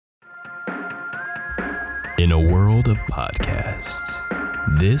In a world of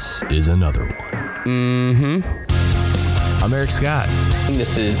podcasts, this is another one. I'm Eric Scott.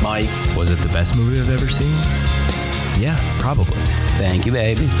 This is Mike. Was it the best movie I've ever seen? Yeah, probably. Thank you,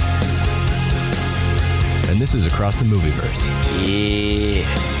 baby. And this is Across the Movieverse. Yeah.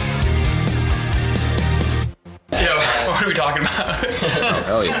 Yo, what are we talking about?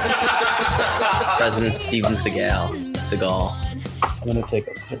 Oh, yeah. President Steven Seagal. I'm gonna take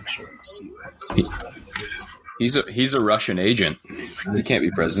a picture and see what it says. He's a Russian agent. He can't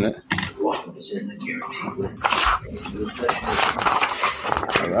be president. All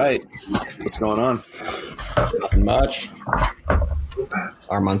right, what's going on? Nothing much.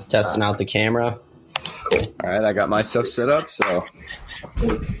 Armand's testing out the camera. All right, I got my stuff set up, so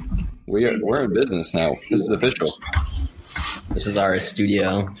we're in business now. This is official. This is our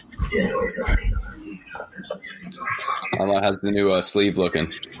studio. Armand has the new sleeve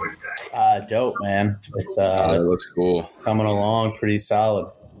looking. Dope, man. It's It looks cool. coming along pretty solid.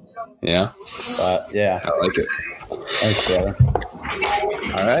 Yeah, But yeah, I like it. thanks, brother.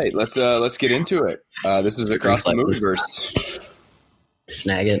 All right, let's get into it. This is Across the Movieverse.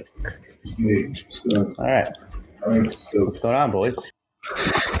 Snag it. All right, what's going on, boys?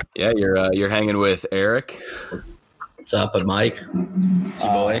 Yeah, you're hanging with Eric. What's up, Mike? It's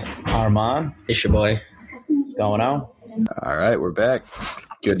your boy. Armand, It's your boy. what's going on? All right, we're back.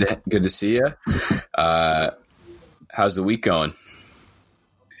 Good to see you. How's the week going?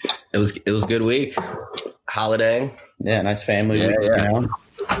 It was a good week. Holiday. Yeah, nice family Yeah, week. yeah. You know?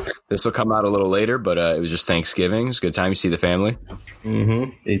 This will come out a little later, but it was just Thanksgiving. It was a good time to see the family.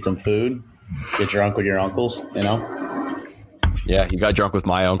 Eat some food, get drunk with your uncles. You know, Yeah, you got drunk with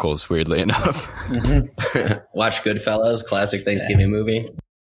my uncles, weirdly enough. Watch Goodfellas, classic Thanksgiving movie.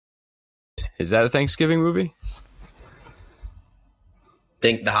 Is that a Thanksgiving movie?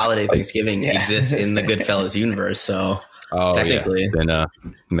 Think the holiday Thanksgiving exists in the Goodfellas universe, so Oh, technically. yeah.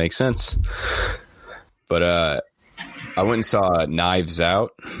 Then makes sense. But I went and saw Knives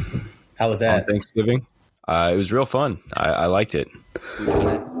Out how was on that? Thanksgiving. It was real fun. I liked it.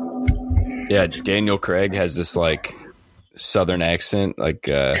 Yeah, Daniel Craig has this like Southern accent, like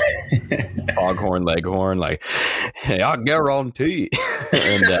foghorn leghorn, like, hey, I guarantee.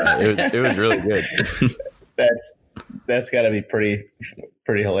 And it was really good. That's got to be pretty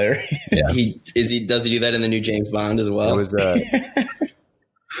hilarious. Yeah. Does he do that in the new James Bond as well? It was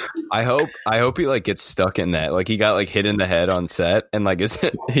I hope he like gets stuck in that. Like he got like hit in the head on set and like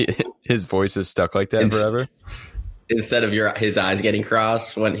his voice is stuck like that forever. Instead of his eyes getting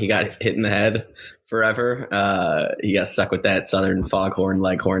crossed when he got hit in the head forever, he got stuck with that Southern foghorn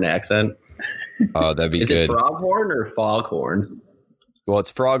leghorn accent. Oh, that'd be Is good. it foghorn or foghorn? Well,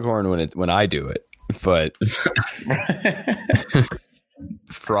 it's froghorn when I do it, but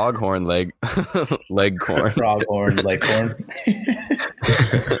froghorn leghorn. Froghorn, leghorn.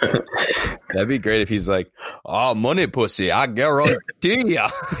 That'd be great if he's like, "Oh, money pussy, I guarantee ya."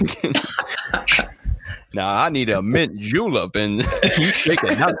 Now I need a mint julep and you shake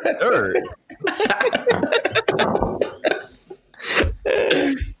it, not stir.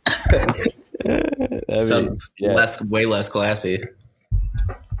 Sounds way less classy.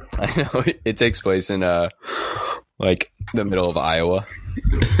 I know it takes place in like the middle of Iowa,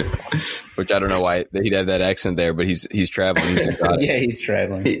 which I don't know why he'd have that accent there, but he's traveling. He's Yeah, he's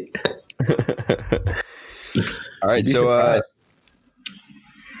traveling. All right, so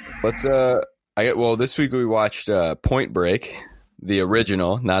let's this week we watched Point Break, the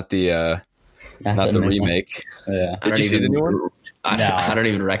original, not the remake. Yeah. Did you see the new one? No. I don't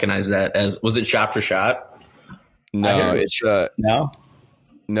even recognize that as. Was it shot for shot? No, it's No.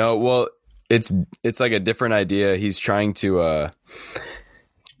 no. Well, it's like a different idea. He's trying to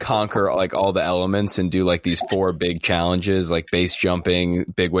conquer like all the elements and do like these 4 big challenges, like base jumping,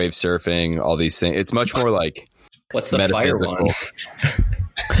 big wave surfing, all these things. It's much more like What's the fire one?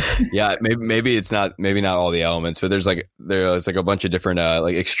 Yeah, maybe it's not all the elements, but there's like a bunch of different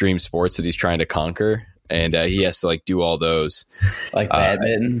like extreme sports that he's trying to conquer, and he has to like do all those, Like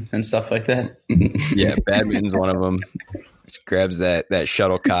badminton and stuff like that. Yeah, badminton's one of them. Just grabs that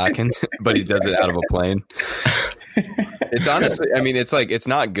shuttlecock, but he does it out of a plane. It's honestly, I mean, it's like it's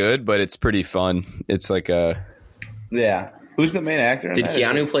not good, but it's pretty fun. It's like Yeah. Who's the main actor? in Did that?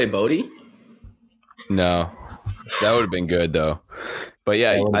 Keanu play Bodhi? No, that would have been good though. But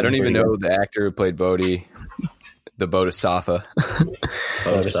yeah, I don't even know the actor who played Bodhi, the Bodhisattva.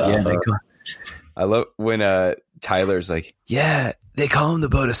 I love when Tyler's like, yeah, they call him the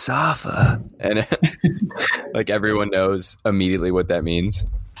Bodhisattva, and like everyone knows immediately what that means.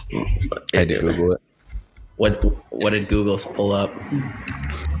 I had to Google it. What did Google pull up?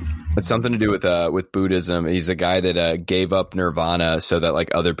 It's something to do with Buddhism. He's a guy that gave up nirvana so that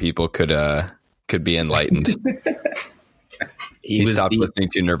like other people could be enlightened. He stopped listening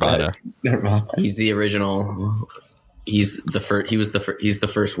to Nirvana. He's the original. He's the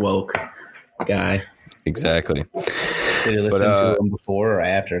first woke guy. Exactly. Did you listen to him before or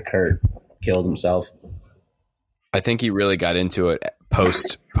after Kurt killed himself? I think he really got into it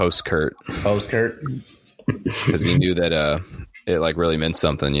post Kurt. Post Kurt? Because he knew that it like really meant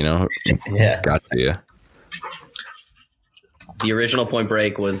something, you know? Yeah. Got to you. The original Point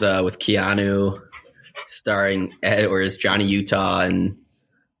Break was with Keanu starring as Johnny Utah and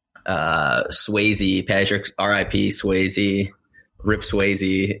Swayze, Patrick R.I.P. Swayze, Rip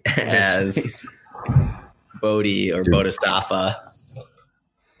Swayze as Bodhi or Bodhisattva.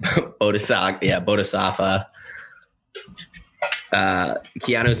 Bodhisattva.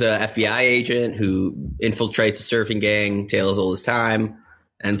 Keanu's a FBI agent who infiltrates a surfing gang, tale as old as time,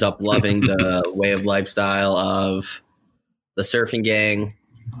 ends up loving the way of lifestyle of the surfing gang.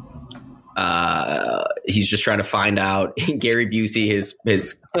 He's just trying to find out. Gary Busey, his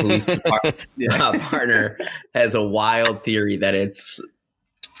police partner, has a wild theory that it's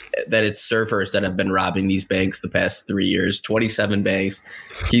surfers that have been robbing these banks the past 3 years, 27 banks.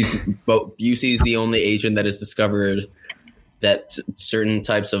 Busey's the only agent that has discovered that certain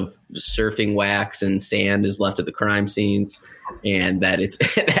types of surfing wax and sand is left at the crime scenes, and that it's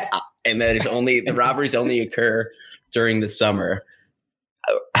only the robberies only occur during the summer.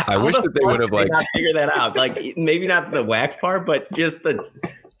 I wish that they would have like not figure that out. Like maybe not the wax part, but just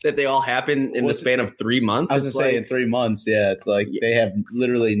that they all happen in the span of 3 months. I was gonna say in 3 months. Yeah, it's like they have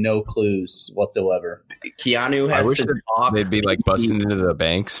literally no clues whatsoever. Keanu has I wish to talk. they'd be like busting into the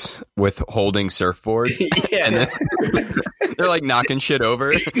banks with holding surfboards. Yeah, and then they're like knocking shit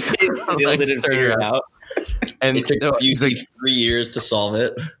over. Still Like, didn't figure it out. And It took he's like, 3 years to solve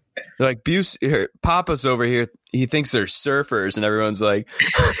it. they're like, Busey, Papa's over here. He thinks they're surfers, and everyone's like,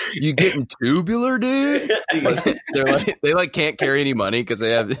 "You getting tubular, dude?" But they're like, they like can't carry any money because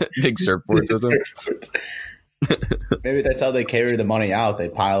they have big surfboards with them. Maybe that's how they carry the money out. They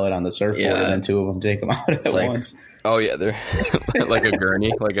pile it on the surfboard, Yeah. and then two of them take them out at like- once. Oh yeah, they're like a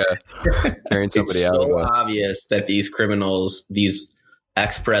gurney, carrying somebody It's out. so obvious that these criminals, these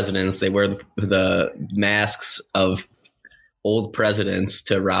ex-presidents, they wear the masks of old presidents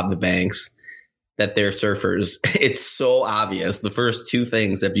to rob the banks, that they're surfers. It's so obvious. The first two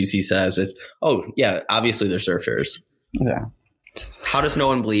things that Busey says is, oh, yeah, obviously they're surfers. Yeah. How does no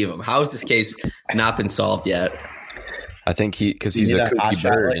one believe him? How has this case not been solved yet? I think because You he's need a a hot kooky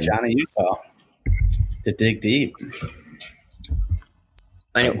shot bird. like Johnny Utah to dig deep.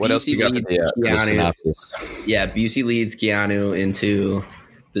 I know, What else do you got for the synopsis? Yeah, Busey leads Keanu into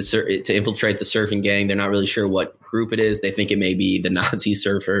to infiltrate the surfing gang. They're not really sure what group it is. They think it may be the Nazi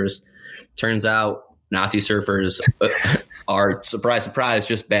surfers. Turns out Nazi surfers are, surprise, surprise,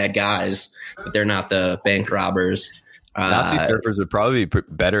 just bad guys, but they're not the bank robbers. Nazi surfers would probably be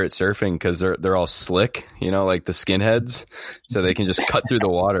better at surfing because they're all slick, you know, like the skinheads, so they can just cut through the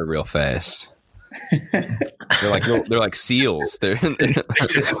water real fast. They're like seals. They're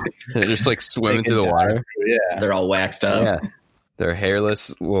just like swimming through the water. Yeah. They're all waxed up. Yeah, they're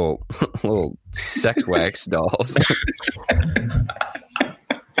hairless little sex wax dolls.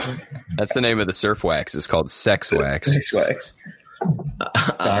 That's the name of the surf wax. It's called Sex Wax. Six Wax.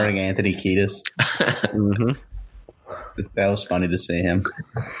 Starring Anthony Kiedis. Mm-hmm. That was funny to see him.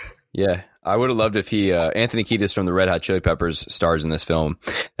 Yeah, I would have loved if he Anthony Kiedis from the Red Hot Chili Peppers stars in this film.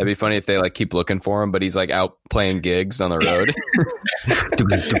 That'd be funny if they like keep looking for him, but he's like out playing gigs on the road.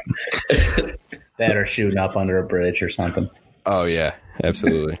 That or shooting up under a bridge or something. Oh yeah,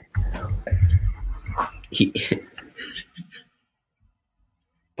 absolutely.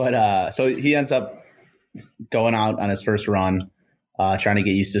 But so he ends up going out on his first run, trying to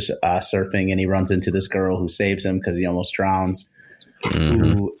get used to surfing, and he runs into this girl who saves him because he almost drowns,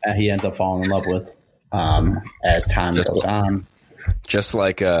 who he ends up falling in love with as time goes on. Just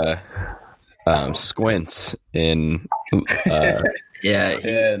like Squints in Yeah,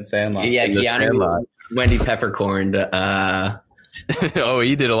 In Sandlot. yeah. In the Keanu, Sandlot. Wendy Peppercorn. oh,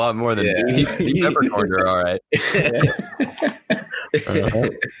 he did a lot more than he peppercorned her. All right.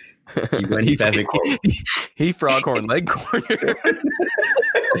 Wendy Peppercorn. He froghorn leg corner.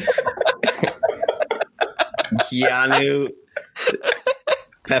 Keanu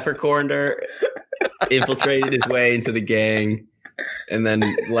peppercorned her, infiltrated his way into the gang, and then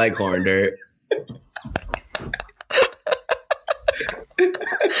leghorned her.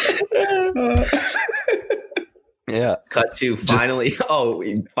 Yeah. Cut to finally.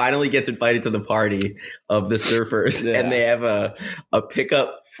 He finally gets invited to the party of the surfers, and they have a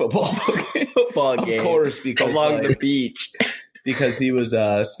pickup football game. Of course, because along the beach, because he was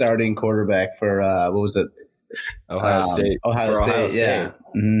starting quarterback for what was it? Ohio State. Ohio State. Yeah.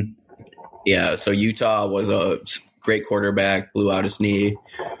 Mm-hmm. Yeah. So Utah was a great quarterback, blew out his knee,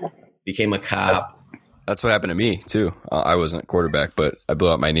 became a cop. That's what happened to me too. I wasn't a quarterback, but I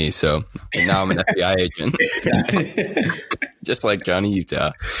blew out my knee. So and now I'm an FBI agent, just like Johnny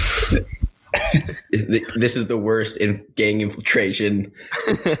Utah. This is the worst gang infiltration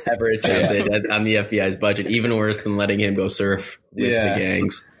ever attempted on the FBI's budget. Even worse than letting him go surf with the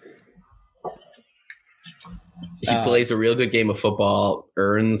gangs. He plays a real good game of football,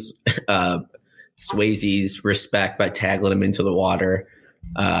 earns Swayze's respect by tackling him into the water.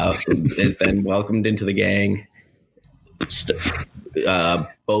 Is then welcomed into the gang.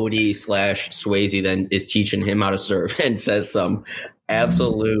 Bodie / Swayze then is teaching him how to surf and says some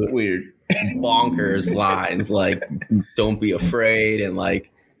absolute weird bonkers lines like "Don't be afraid" and like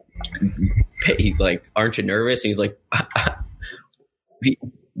he's like, "Aren't you nervous?" And he's like,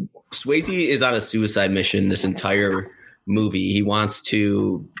 Swayze is on a suicide mission this entire movie. He wants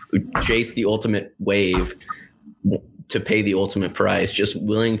to chase the ultimate wave to pay the ultimate price, just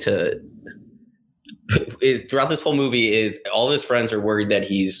willing to throughout this whole movie is all his friends are worried that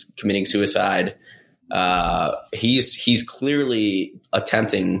he's committing suicide. He's clearly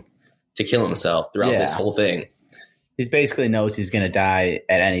attempting to kill himself throughout this whole thing. He basically knows he's going to die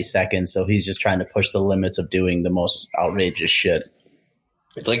at any second. So he's just trying to push the limits of doing the most outrageous shit.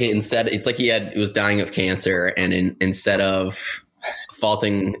 It's like he was dying of cancer, and instead of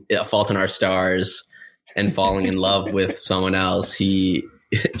faulting our stars and falling in love with someone else, he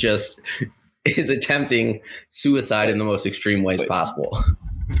just is attempting suicide in the most extreme ways possible.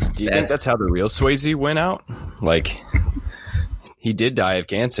 Do you think that's how the real Swayze went out? Like, he did die of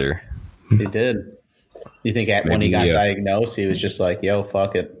cancer. He did. You think when he got diagnosed, he was just like, yo,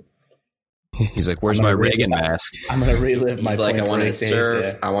 fuck it. He's like, where's my Reagan mask? I'm going to relive my He's like, I want to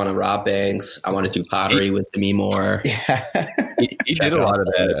surf. I want to rob banks. I want to do pottery with Demi Moore. Yeah. He did a lot of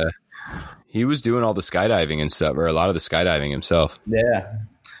that. He was doing all the skydiving and stuff, or a lot of the skydiving himself. Yeah.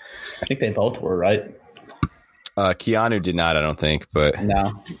 I think they both were, right? Keanu did not, I don't think, but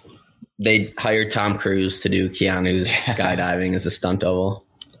no. They hired Tom Cruise to do Keanu's skydiving as a stunt double.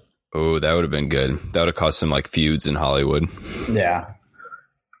 Oh, that would have been good. That would have caused some like feuds in Hollywood. Yeah.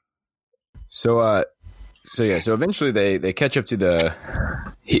 So eventually they catch up to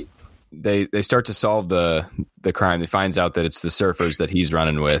they start to solve the crime. They finds out that it's the surfers that he's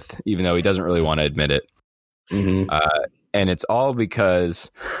running with, even though he doesn't really want to admit it. Mm-hmm. And it's all because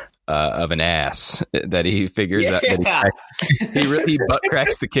of an ass that he figures out that he butt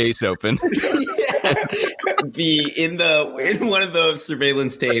cracks the case open. In one of the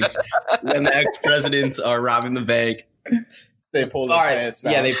surveillance tapes when the ex-presidents are robbing the bank, they pull their pants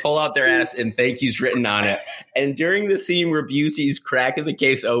out. Yeah, they pull out their ass and thank yous written on it. And during the scene where Busey's cracking the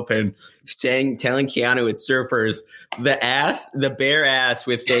case open, telling Keanu it's surfers, the bare ass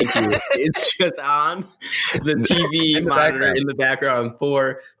with thank you, it's just on the TV monitor in the background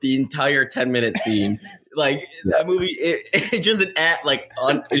for the entire 10-minute scene. Like that movie, it just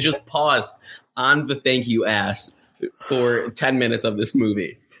it just paused on the thank you ass for 10 minutes of this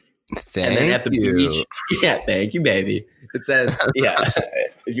movie. And then at the beach, thank you, baby. It says,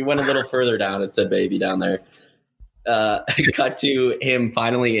 if you went a little further down, it said baby down there. Cut to him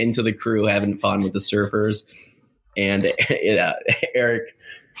finally into the crew having fun with the surfers. And Eric,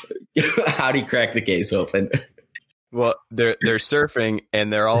 how'd he crack the case open? Well, they're surfing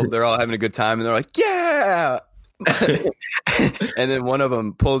and they're all having a good time and they're like, yeah. And then one of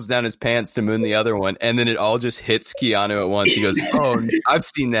them pulls down his pants to moon the other one, and then it all just hits Keanu at once. He goes, "Oh, I've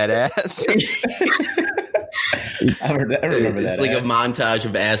seen that ass." I remember that. It's like a montage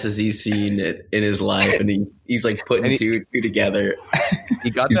of asses he's seen in his life, and he's like putting two together.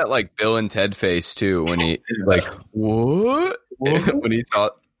 He got that like Bill and Ted face too when he like what when he saw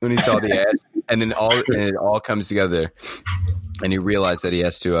the ass, and then it all comes together, and he realized that he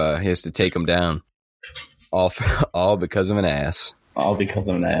has to take him down. All because of an ass. All because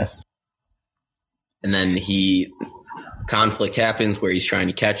of an ass. And then conflict happens where he's trying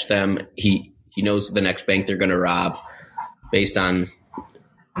to catch them. He knows the next bank they're going to rob based on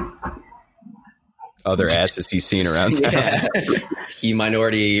other asses he's seen around town. Yeah. He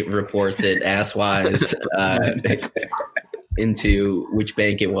Minority reports it ass-wise into which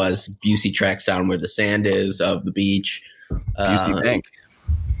bank it was. Busey tracks down where the sand is of the beach. Busey Bank.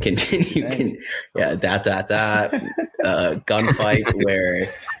 Continue. Gunfight where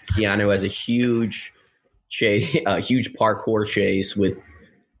Keanu has a huge huge parkour chase with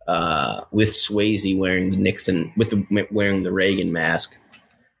Swayze wearing the Reagan mask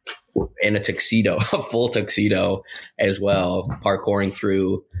and a tuxedo, a full tuxedo as well, parkouring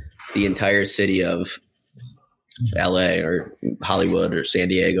through the entire city of LA or Hollywood or San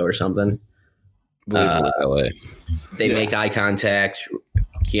Diego or something. LA. They make eye contact.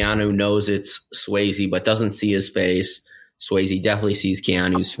 Keanu knows it's Swayze, but doesn't see his face. Swayze definitely sees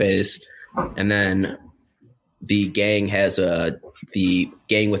Keanu's face. And then the gang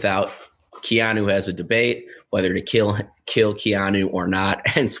without Keanu has a debate whether to kill Keanu or not.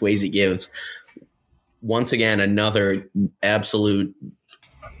 And Swayze gives, once again, another absolute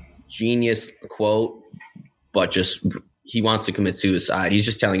genius quote, but just he wants to commit suicide. He's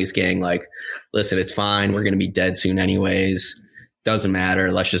just telling his gang, like, listen, it's fine. We're going to be dead soon anyways. Doesn't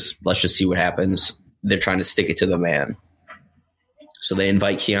matter. Let's just see what happens. They're trying to stick it to the man. So they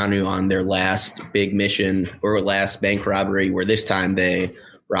invite Keanu on their last big mission or last bank robbery, where this time they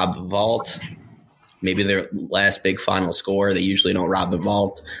rob the vault. Maybe their last big final score. They usually don't rob the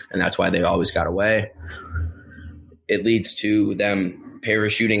vault, and that's why they always got away. It leads to them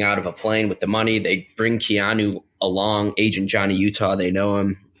parachuting out of a plane with the money. They bring Keanu along, Agent Johnny Utah. They know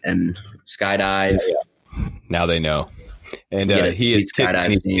him, and skydive. Now they know. And he is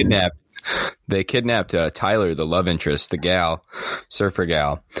kidnapped. They kidnapped Tyler, the love interest, the gal, surfer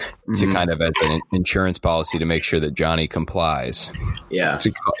gal, to kind of as an insurance policy to make sure that Johnny complies. Yeah. It's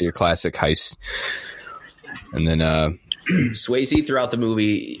your classic heist. And then Swayze throughout the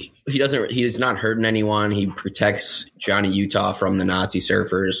movie, he is not hurting anyone. He protects Johnny Utah from the Nazi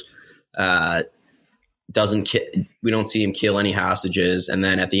surfers. We don't see him kill any hostages. And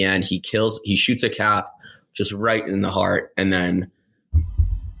then at the end, he shoots a cop just right in the heart, and then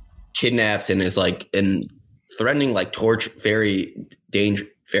kidnaps and is like and threatening like torch, very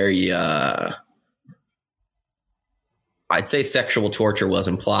I'd say sexual torture was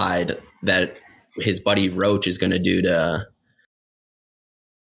implied that his buddy Roach is going to do to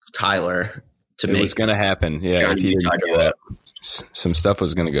Tyler. It was going to happen. Yeah, if he didn't do that, some stuff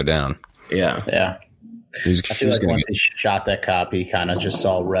was going to go down. Yeah. I feel like once he shot that cop, he kind of just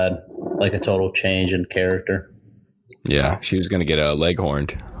saw red, like a total change in character. Yeah, she was going to get a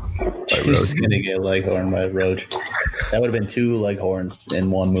leghorned. She was going to get leghorned by Roach. That would have been 2 leghorns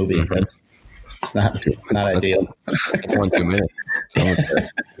in one movie. It's not ideal. It's one too many.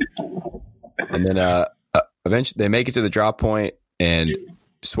 And then eventually they make it to the drop point, and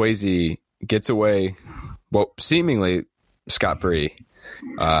Swayze gets away, well, seemingly scot-free,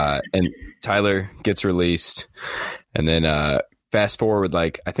 and Tyler gets released. And then fast forward,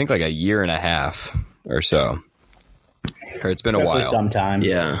 I think a year and a half or so. Or it's been a while. Some time.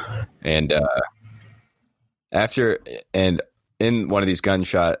 Yeah. And in one of these gun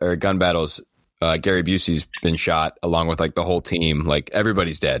battles, Gary Busey's been shot along with the whole team.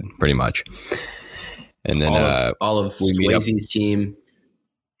 Everybody's dead pretty much. And then all of Swayze's team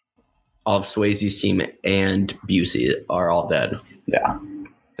and Busey are all dead. Yeah.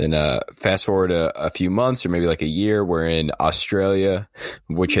 Then fast forward a few months or maybe a year, we're in Australia,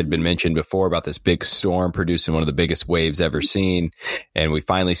 which had been mentioned before about this big storm producing one of the biggest waves ever seen. And we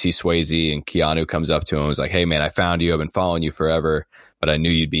finally see Swayze, and Keanu comes up to him and was like, "Hey, man, I found you. I've been following you forever, but I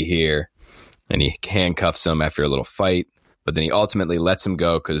knew you'd be here." And he handcuffs him after a little fight. But then he ultimately lets him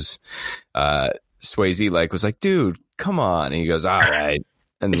go because Swayze was like, "Dude, come on." And he goes, "All right."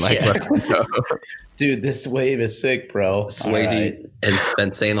 And lets him go. Dude, this wave is sick, bro. Swayze has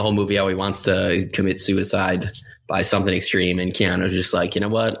been saying the whole movie how he wants to commit suicide by something extreme, and Keanu's just like, you know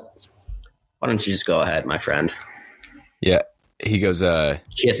what? Why don't you just go ahead, my friend? Yeah. He goes,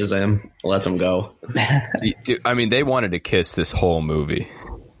 kisses him, lets him go. Dude, I mean, they wanted to kiss this whole movie.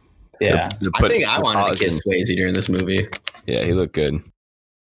 Yeah. I think I wanted to kiss Swayze during this movie. Yeah, he looked good.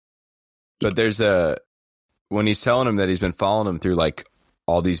 But there's when he's telling him that he's been following him through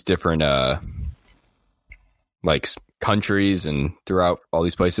all these different countries and throughout all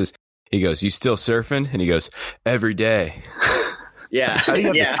these places, he goes, "You still surfing?" And he goes, "Every day." Yeah. How do you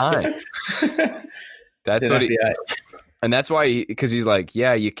have the time? That's what and that's why because he's like,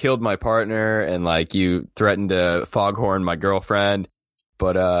 "Yeah, you killed my partner and you threatened to foghorn my girlfriend,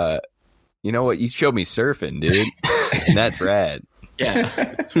 but you know what? You showed me surfing, dude." And that's rad.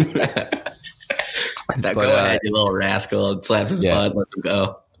 Yeah. Go ahead, you little rascal, and slaps his butt, lets him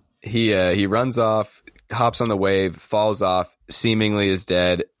go. He runs off, hops on the wave, falls off, seemingly is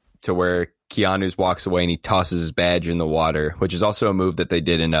dead, to where Keanu walks away and he tosses his badge in the water, which is also a move that they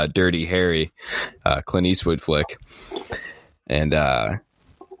did in Dirty Harry, Clint Eastwood flick. And and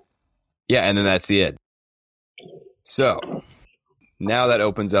then that's the end. So now that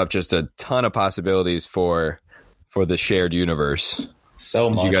opens up just a ton of possibilities for the shared universe. So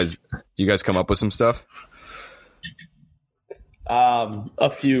much. Do you guys come up with some stuff? A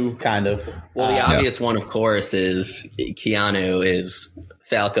few, kind of. Well, the obvious one, of course, is Keanu is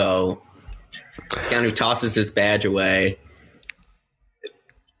Falco. Keanu tosses his badge away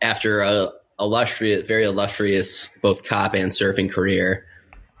after a very illustrious both cop and surfing career.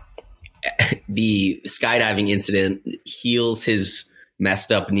 The skydiving incident heals his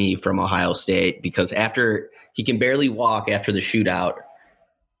messed up knee from Ohio State because after he can barely walk after the shootout.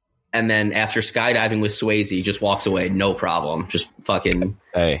 And then after skydiving with Swayze, he just walks away, no problem. Just fucking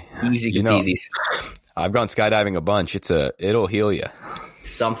easy peasy. I've gone skydiving a bunch. It'll heal you.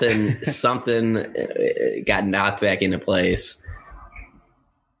 Something got knocked back into place.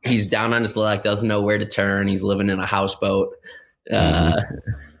 He's down on his luck, doesn't know where to turn. He's living in a houseboat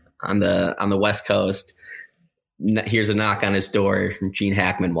on the West Coast. Here's a knock on his door. Gene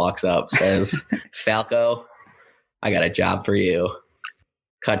Hackman walks up, says, "Falco, I got a job for you."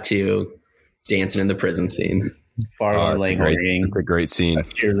 Cut to dancing in the prison scene. Fargo Lake ringing. It's a great scene.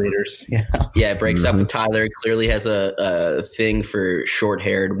 Cheerleaders. Yeah, it breaks up with Tyler. Clearly has a thing for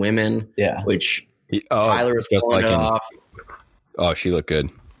short-haired women. Yeah. Which Tyler was just pulling it off. Oh, she looked good.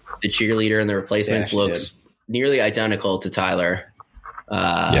 The cheerleader in the replacements looks nearly identical to Tyler.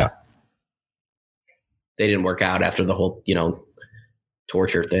 Yeah. They didn't work out after the whole,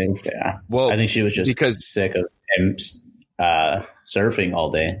 torture thing. Yeah. Well, I think she was just sick of him surfing all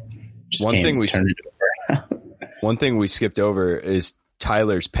day. One thing we skipped over is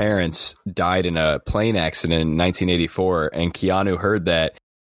Tyler's parents died in a plane accident in 1984, and Keanu heard that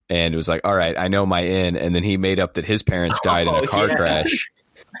and was like, "All right, I know my in." And then he made up that his parents died in a car crash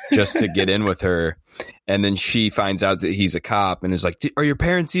just to get in with her. And then she finds out that he's a cop and is like, "Are your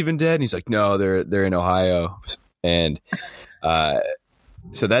parents even dead?" And he's like, "No, they're in Ohio." And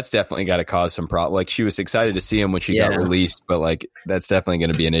so that's definitely got to cause some problem. Like, she was excited to see him when she got released, but like that's definitely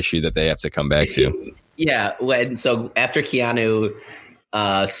going to be an issue that they have to come back to. Yeah. So after Keanu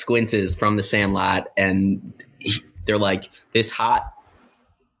squinces from the Sandlot, and they're like, "This hot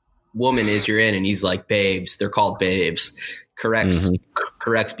woman is your in," and he's like, "Babes." They're called babes. Corrects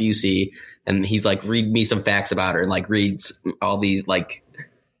Busey, and he's like, "Read me some facts about her," and like reads all these like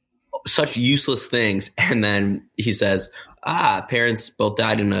such useless things, and then he says, "Parents both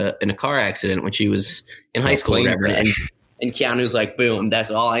died in a car accident when she was in high school," or whatever. And Keanu's like, "Boom, that's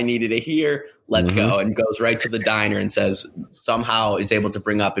all I needed to hear. Let's go," and goes right to the diner and says, somehow is able to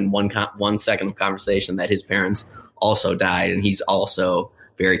bring up in 1 second of conversation that his parents also died, and he's also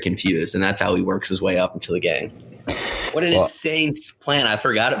very confused, and that's how he works his way up into the gang. What an insane plan! I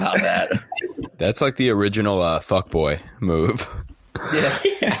forgot about that. That's like the original fuckboy move.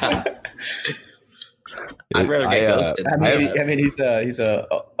 Yeah. I'd rather get ghosted. I mean, he's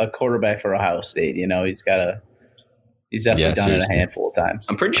a quarterback for Ohio State. He's definitely done it a handful of times.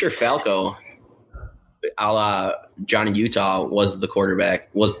 I'm pretty sure Falco, a la Johnny Utah, was the quarterback.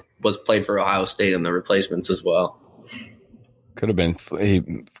 Was played for Ohio State in the replacements as well. Could have been.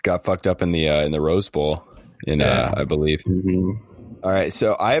 He got fucked up in the Rose Bowl, I believe. Mm-hmm. All right,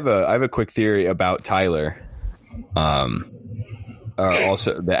 so I have a quick theory about Tyler.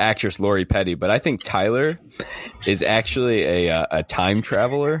 Also the actress Lori Petty, but I think Tyler is actually a time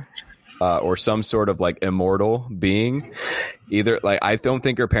traveler or some sort of like immortal being. Either like, I don't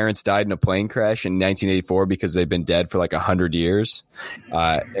think her parents died in a plane crash in 1984 because they've been dead for like 100 years.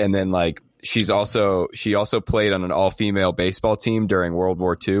 And then like she also played on an all-female baseball team during World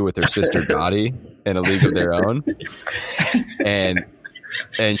War II with her sister Dottie in a league of their own.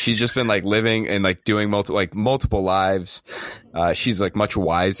 And she's just been like living and like doing multiple lives. She's like much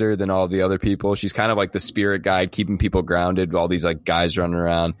wiser than all the other people. She's kind of like the spirit guide, keeping people grounded. All these like guys running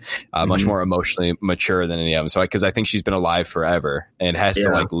around, much more emotionally mature than any of them. So, because I think she's been alive forever and has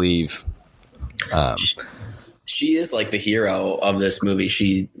to like leave. She is like the hero of this movie.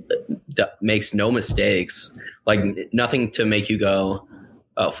 She makes no mistakes, like nothing to make you go,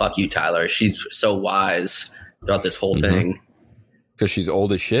 "Oh, fuck you, Tyler." She's so wise throughout this whole thing. Because she's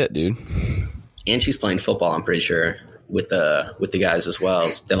old as shit, dude. And she's playing football, I'm pretty sure, with the guys as well.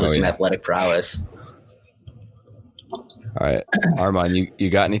 Definitely some athletic prowess. All right. Armand, you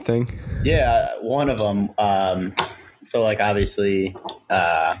got anything? Yeah, one of them. So, like, obviously,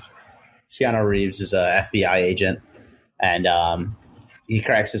 Keanu Reeves is a FBI agent, and he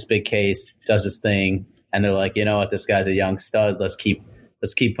cracks this big case, does his thing, and they're like, "You know what, this guy's a young stud. Let's keep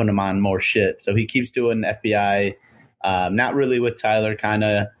putting him on more shit." So he keeps doing FBI. Not really with Tyler, kind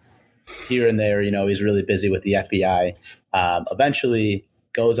of here and there. He's really busy with the FBI. Eventually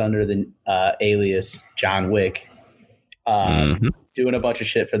goes under the alias John Wick doing a bunch of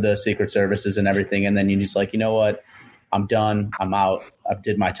shit for the Secret Services and everything. And then you're just like, you know what? I'm done. I'm out. I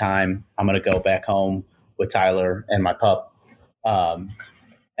did my time. I'm going to go back home with Tyler and my pup.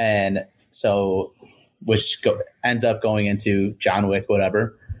 And so, ends up going into John Wick,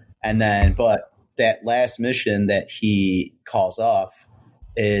 whatever. And then, but that last mission that he calls off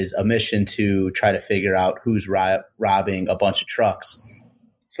is a mission to try to figure out who's robbing a bunch of trucks.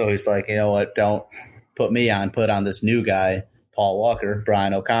 So he's like, you know what? Don't put me on. Put on this new guy, Paul Walker,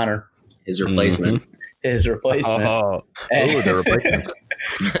 Brian O'Connor. His replacement. His replacement. The replacement.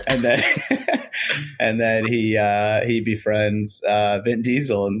 and then he befriends Vin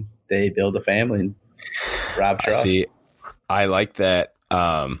Diesel, and they build a family and rob trucks. I like that.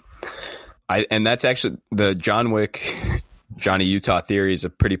 And that's actually the John Wick, Johnny Utah theory is a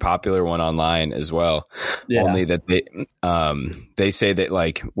pretty popular one online as well. Yeah. Only that they say that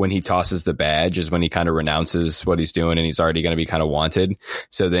like when he tosses the badge is when he kind of renounces what he's doing and he's already going to be kind of wanted.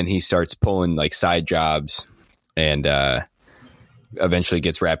 So then he starts pulling like side jobs and eventually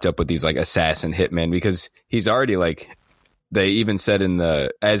gets wrapped up with these like assassin hitmen because he's already like, they even said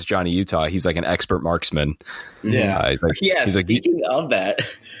as Johnny Utah, he's like an expert marksman. Yeah. Speaking of that.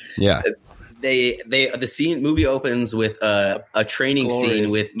 Yeah. The movie opens with a training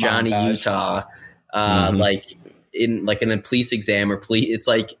scene with Johnny Utah, like in a police exam or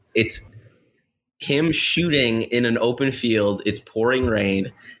it's him shooting in an open field. It's pouring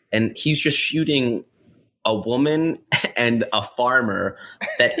rain, and he's just shooting a woman and a farmer.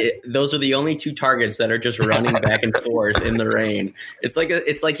 Those are the only two targets that are just running back and forth in the rain.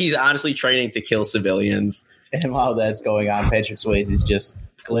 It's like he's honestly training to kill civilians. And while that's going on, Patrick Swayze's just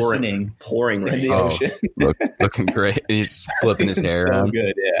glistening, pouring rain in the ocean. Looking great. He's flipping his hair so around.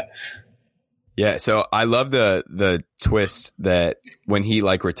 Good, yeah. Yeah, so I love the twist that when he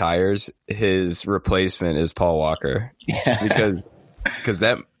like retires, his replacement is Paul Walker. Yeah. Because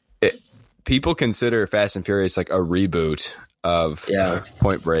people consider Fast and Furious like a reboot of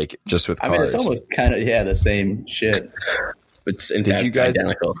Point Break, just with cars. I mean, it's almost kind of the same shit. It's in fact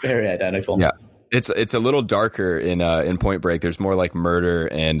identical, very identical. Yeah. It's a little darker in Point Break. There's more like murder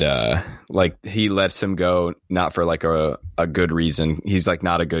and like he lets him go not for like a good reason. He's like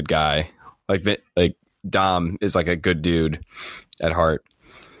not a good guy. Like Dom is like a good dude at heart.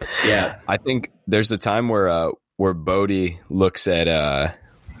 Yeah, I think there's a time where Bodhi looks at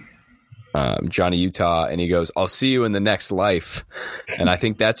Johnny Utah and he goes, "I'll see you in the next life," and I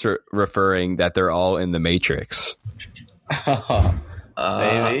think that's referring that they're all in the Matrix.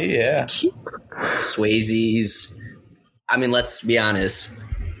 Maybe, yeah. Swayze's. I mean, let's be honest.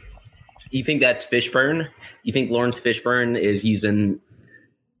 You think that's Fishburne? You think Lawrence Fishburne is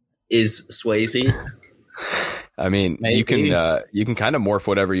Swayze? I mean, maybe. you can kind of morph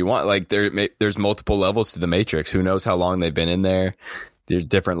whatever you want. Like there's multiple levels to the Matrix. Who knows how long they've been in there? There's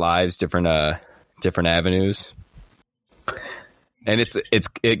different lives, different avenues, and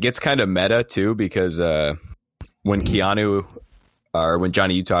it gets kind of meta too because when Keanu. Or when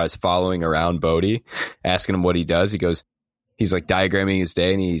Johnny Utah is following around Bodhi, asking him what he does, he's like diagramming his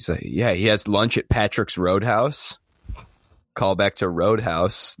day, and he's like, yeah, he has lunch at Patrick's Roadhouse. Call back to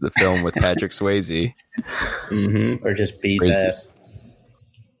Roadhouse, the film with Patrick Swayze. Mm-hmm. Or just beats ass.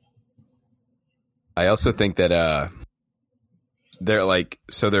 I also think that they're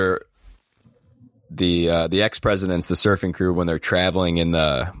the ex-presidents, the surfing crew, when they're traveling in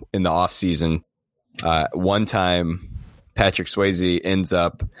the off season. One time, Patrick Swayze ends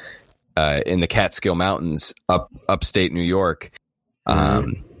up in the Catskill Mountains, upstate New York,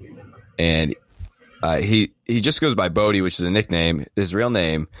 and he just goes by Bodhi, which is a nickname. His real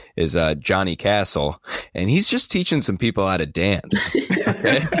name is Johnny Castle, and he's just teaching some people how to dance.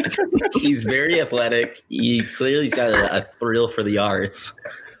 Okay? He's very athletic. He's got a thrill for the arts,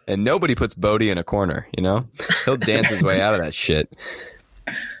 and nobody puts Bodhi in a corner. He'll dance his way out of that shit,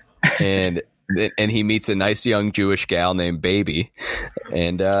 and he meets a nice young Jewish gal named Baby,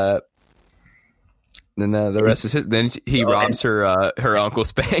 and then the rest is his. Then he robs her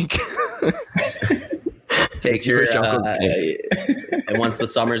uncle's bank. Takes her, and once the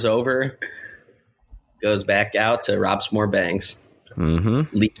summer's over, goes back out to rob some more banks.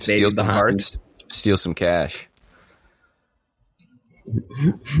 Mm-hmm. Steal some hearts, steal some cash.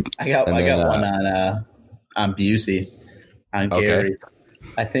 I got one on Busey, on Gary.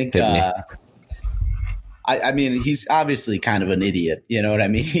 I think. I mean, he's obviously kind of an idiot. You know what I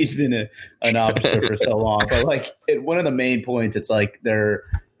mean? He's been an officer for so long. But like one of the main points, it's like they're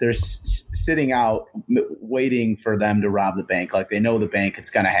they're sitting out waiting for them to rob the bank. Like they know the bank,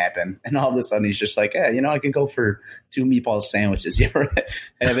 it's going to happen. And all of a sudden he's just like, hey, I can go for 2 meatball sandwiches. You ever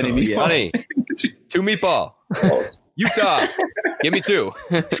have any meatball sandwiches? 2 meatball. Utah. Give me 2.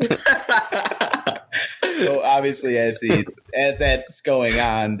 So obviously as that's going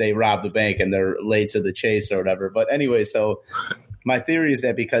on, they rob the bank and they're late to the chase or whatever. But anyway, so my theory is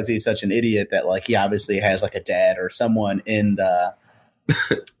that because he's such an idiot that like he obviously has like a dad or someone in the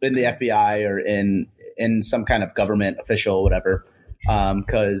FBI or in some kind of government official or whatever.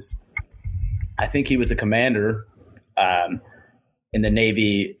 Because I think he was the commander in the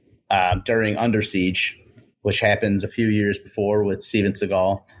Navy during Under Siege, which happens a few years before with Steven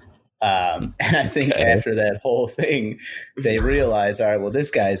Seagal. And I think after that whole thing, they realized, all right, well,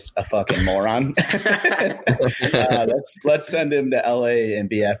 this guy's a fucking moron. Let's send him to LA and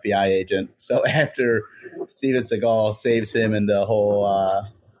be FBI agent. So after Steven Seagal saves him and the whole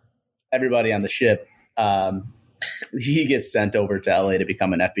everybody on the ship, he gets sent over to LA to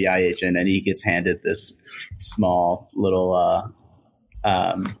become an FBI agent, and he gets handed this small little.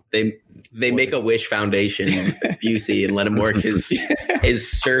 They make a Wish Foundation Busey and let him work his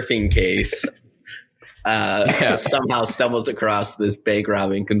surfing case. Somehow stumbles across this bank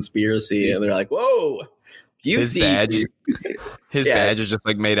robbing conspiracy, and they're like, "Whoa, Busey!" His badge is just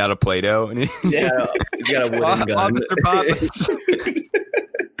like made out of Play-Doh, and he's got a wooden gun. Officer Pappas.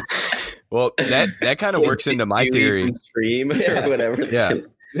 Well, that kind of works into my theory. From Scream or whatever. Yeah,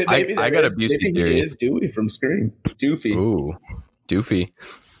 I got a Busey theory. He is Dewey from Scream. Doofy. Ooh, Doofy.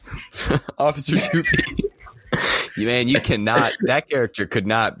 Officer Doofy. Man, you cannot. That character could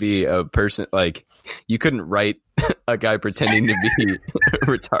not be a person. Like, you couldn't write a guy pretending to be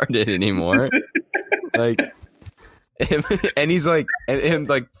retarded anymore. Like, him, and he's like, and him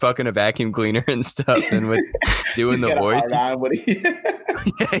like fucking a vacuum cleaner and stuff, and with doing the voice.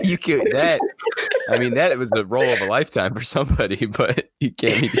 Yeah, you could that. I mean, that was the role of a lifetime for somebody, but you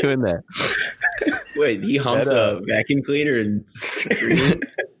can't be doing that. Wait, he humps a vacuum cleaner and screams?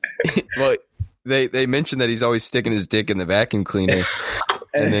 Well, they mentioned that he's always sticking his dick in the vacuum cleaner.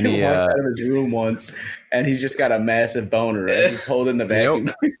 And then he walks out of his room once, and he's just got a massive boner, and he's holding the vacuum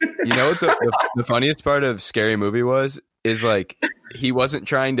cleaner. You know what the funniest part of Scary Movie is like he wasn't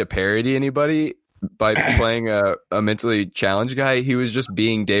trying to parody anybody by playing a mentally challenged guy. He was just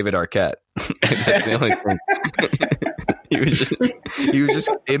being David Arquette. That's the only thing. He was just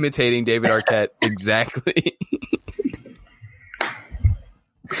imitating David Arquette exactly.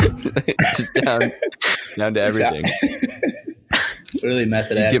 Just down to everything. Really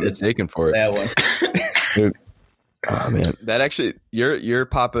method acted. Get mistaken for it. That one. Dude. Oh man, that actually your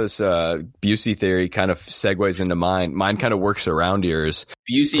Papa's Busey theory kind of segues into mine. Mine kind of works around yours.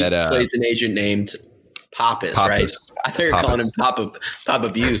 Busey plays an agent named Pappas, right? I thought you were calling him Papa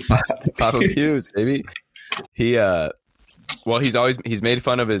Buse. Papa Buse, baby. He well, he's made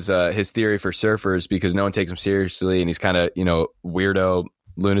fun of his theory for surfers because no one takes him seriously, and he's kind of weirdo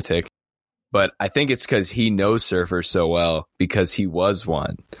lunatic. But I think it's because he knows surfers so well because he was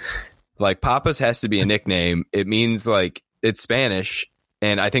one. Like, Pappas has to be a nickname. It means, like, it's Spanish,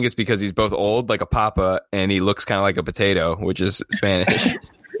 and I think it's because he's both old, like a papa, and he looks kind of like a potato, which is Spanish.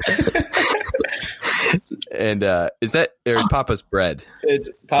 And is Pappas bread? It's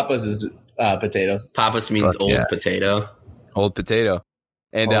Pappas is potato. Pappas means old potato. Old potato.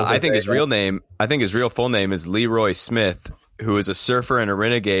 And I think his real full name is Leroy Smith, who is a surfer and a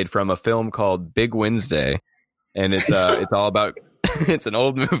renegade from a film called Big Wednesday. And it's all about, it's an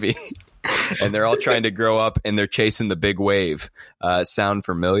old movie. And they're all trying to grow up, and they're chasing the big wave. Sound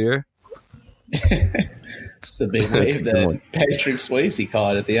familiar? It's the big wave that Patrick Swayze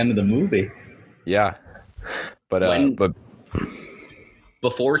caught at the end of the movie. Yeah. But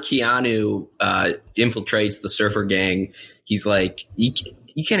before Keanu infiltrates the surfer gang, he's like, you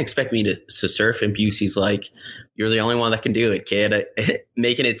can't expect me to surf. And Busey's like, you're the only one that can do it, kid.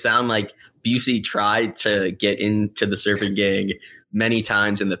 Making it sound like Busey tried to get into the surfing gang many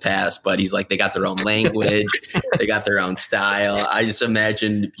times in the past, but he's like, they got their own language, they got their own style. I just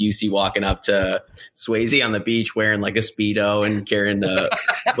imagined Busey walking up to Swayze on the beach wearing like a Speedo and carrying the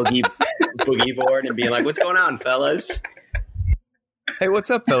boogie board and being like, what's going on, fellas? Hey, what's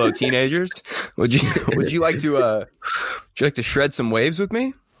up, fellow teenagers? Would you like to shred some waves with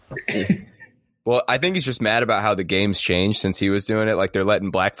me? Well, I think he's just mad about how the game's changed since he was doing it. Like, they're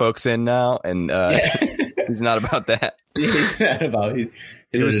letting black folks in now, and he's not about that. He's not about it.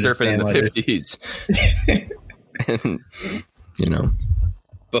 He was surfing in the 50s. And,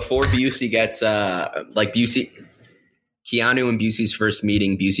 before Busey gets Keanu and Busey's first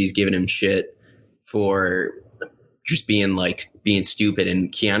meeting, Busey's giving him shit for just being stupid.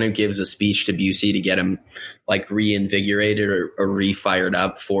 And Keanu gives a speech to Busey to get him like reinvigorated or refired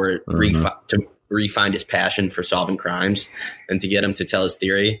up for to refine his passion for solving crimes and to get him to tell his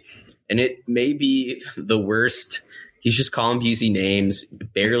theory. And it may be the worst. He's just calling Busey names,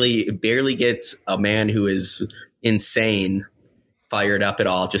 barely gets a man who is insane fired up at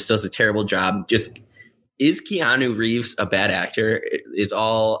all, just does a terrible job. Just, is Keanu Reeves a bad actor? Is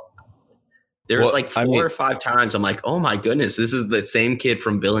all. There's four or five times I'm like, oh my goodness, this is the same kid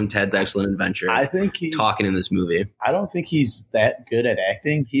from Bill and Ted's Excellent Adventure. I think talking in this movie. I don't think he's that good at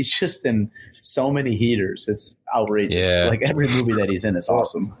acting. He's just in so many heaters. It's outrageous. Yeah. Like every movie that he's in is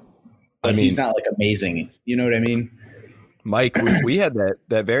awesome. But he's not like amazing. You know what I mean? Mike, we had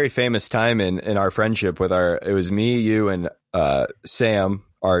that very famous time in our friendship with it was me, you, and Sam,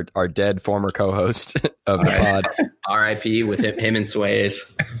 our dead former co-host of the pod. R.I.P. with him and Sways.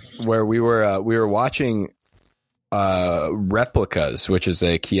 Where we were watching Replicas, which is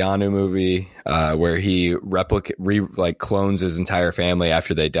a Keanu movie where he clones his entire family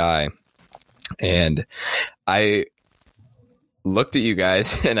after they die. And I looked at you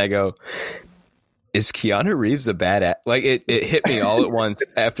guys and I go, is Keanu Reeves a bad act? Like it hit me all at once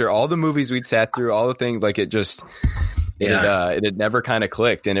after all the movies we'd sat through, all the things, like it had never kind of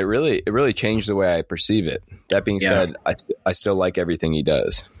clicked, and it really changed the way I perceive it. That being said, I still like everything he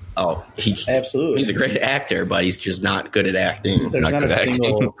does. Oh, absolutely. He's a great actor, but he's just not good at acting. There's not a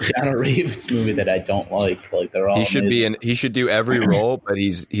single Keanu Reeves movie that I don't like. Like they're all. He should amazing. he should do every role, but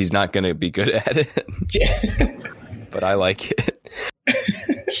he's not going to be good at it. Yeah. But I like it.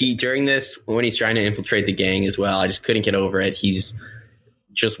 During this, when he's trying to infiltrate the gang as well, I just couldn't get over it. He's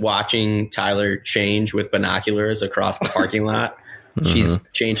just watching Tyler change with binoculars across the parking lot. She's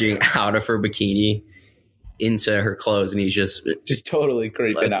changing out of her bikini into her clothes, and he's just totally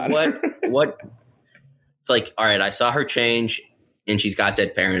creeping out. What? It's like, all right, I saw her change, and she's got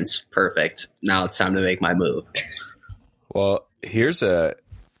dead parents. Perfect. Now it's time to make my move. Well, here's a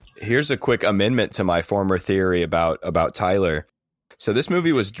quick amendment to my former theory about Tyler. So this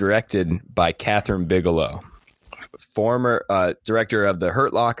movie was directed by Catherine Bigelow, former director of The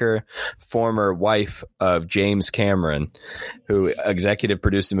Hurt Locker, former wife of James Cameron, who executive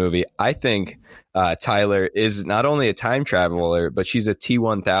produced the movie. I think Tyler is not only a time traveler, but she's a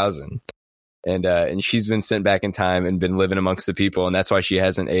T-1000. And she's been sent back in time and been living amongst the people, and that's why she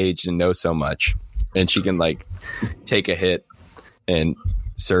hasn't aged and knows so much. And she can like take a hit and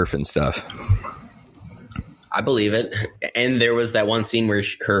surf and stuff. I believe it. And there was that one scene where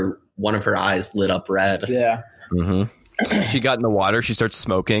one of her eyes lit up red. Yeah. Mm-hmm. She got in the water. She starts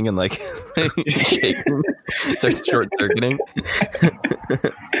smoking and like shaking. Starts short circuiting.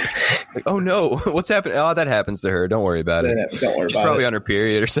 Like, oh no, what's happening? Oh, that happens to her. Don't worry about it. Yeah, don't worry She's about probably it. on her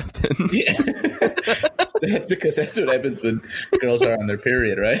period or something. Yeah. Because that's what happens when girls are on their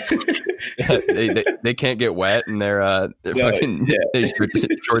period, right? they can't get wet and they're fucking they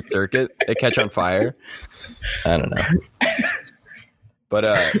short circuit. They catch on fire. I don't know.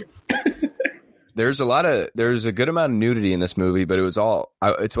 But there's a good amount of nudity in this movie, but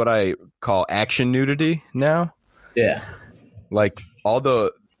it's what I call action nudity now. Yeah. Like all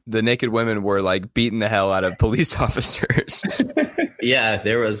the naked women were like beating the hell out of police officers. Yeah,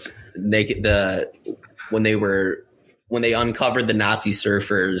 there was naked when they uncovered the Nazi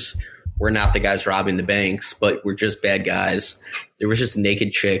surfers were not the guys robbing the banks, but were just bad guys. There was just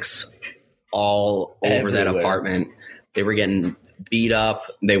naked chicks all over everywhere. that apartment. They were getting beat up.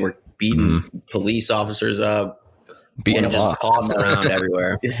 They were beating police officers up, Beating and them just off. tossing around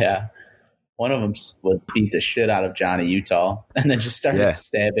everywhere. Yeah. One of them would beat the shit out of Johnny Utah and then just started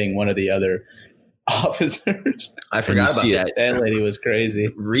stabbing one of the other officers. I forgot about that. That lady was crazy.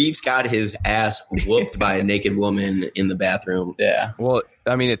 Reeves got his ass whooped by a naked woman in the bathroom. Yeah. Well,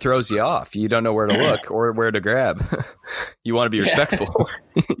 I mean, it throws you off. You don't know where to look or where to grab. You want to be respectful.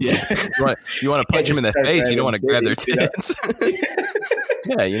 Yeah. you want to punch them in the face. You don't want to grab their tits.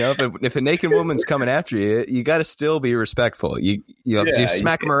 Yeah, you know, if a naked woman's coming after you, you got to still be respectful. You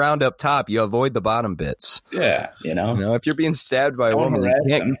smack them around up top. You avoid the bottom bits. Yeah, you know, if you're being stabbed by a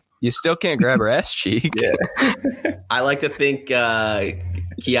woman, you still can't grab her ass cheek. Yeah. I like to think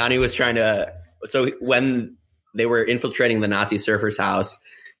Keanu was trying to. So when they were infiltrating the Nazi surfer's house,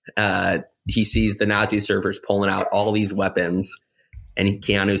 he sees the Nazi surfers pulling out all these weapons, and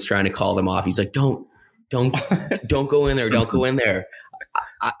Keanu's trying to call them off. He's like, "Don't go in there! Don't go in there!"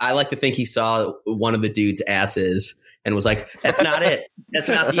 I like to think he saw one of the dude's asses and was like, "That's not it. That's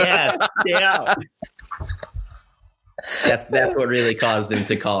not the ass. Stay out." That's what really caused him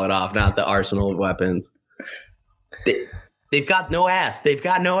to call it off, not the arsenal of weapons. They've got no ass. They've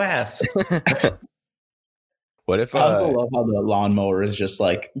got no ass. What if? I also love how the lawnmower is just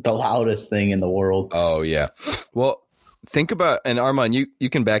like the loudest thing in the world. Oh yeah. Well, think about, and Armand, you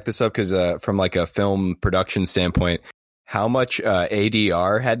can back this up because from like a film production standpoint, how much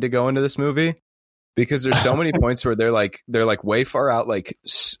ADR had to go into this movie? Because there's so many points where they're like way far out, like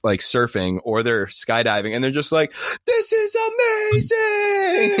surfing or they're skydiving, and they're just like, "This is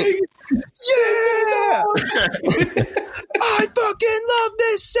amazing! Yeah, I fucking love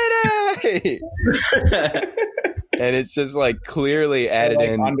this city!" And it's just like clearly added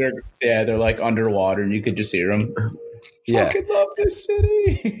like in. They're like underwater, and you could just hear them. Yeah. Fucking love this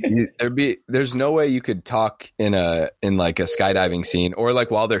city. There's no way you could talk in like a skydiving scene or like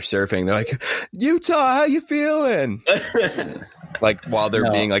while they're surfing. They're like, "Utah, how you feeling?" Like while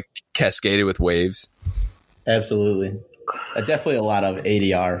they're being like cascaded with waves. Absolutely. Definitely a lot of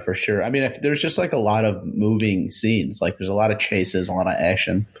ADR for sure. I mean, if there's just like a lot of moving scenes, like there's a lot of chases, a lot of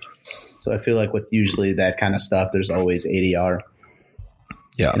action. So I feel like with usually that kind of stuff, there's always ADR.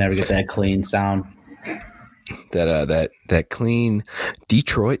 Yeah. You never get that clean sound. That clean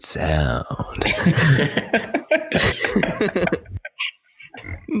Detroit sound.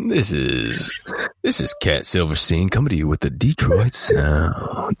 This is Cat Silverstein coming to you with the Detroit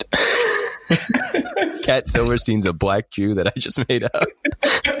sound. Cat Silverstein's a black Jew that I just made up.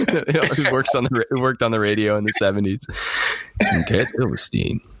 Who worked on the radio in the 70s. Cat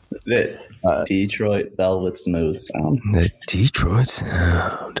Silverstein. The Detroit Velvet Smooth sound. The Detroit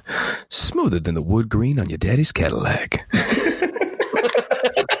sound. Smoother than the wood green on your daddy's Cadillac.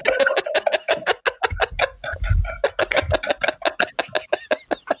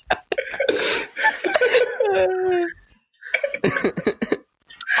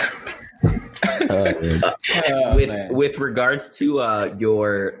 With regards to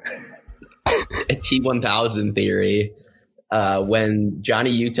your T-1000 theory, when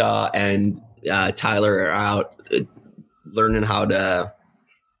Johnny Utah and Tyler are out learning how to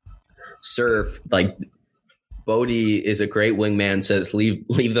surf, like Bodie is a great wingman, says leave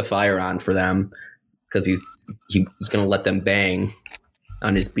the fire on for them because he's going to let them bang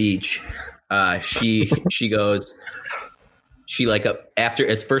on his beach. She goes, she like after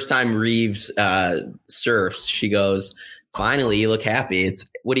it's first time Reeves surfs, she goes, "Finally, you look happy."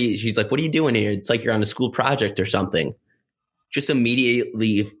 She's like, "What are you doing here?" It's like you're on a school project or something. Just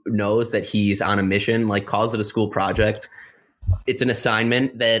immediately knows that he's on a mission, like calls it a school project. It's an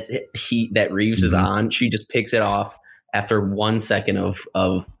assignment that Reeves is on. She just picks it off after 1 second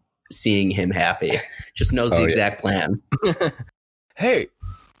of seeing him happy. Just knows the exact plan. Hey,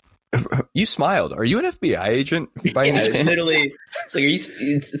 you smiled. Are you an FBI agent by any chance? Literally,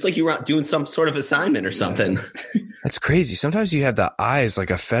 it's like you were doing some sort of assignment or something. That's crazy. Sometimes you have the eyes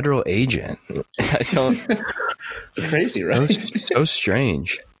like a federal agent. I don't. It's crazy, right? So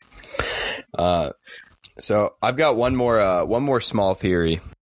strange. So I've got one more small theory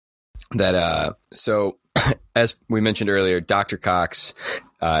that so as we mentioned earlier, Dr. Cox,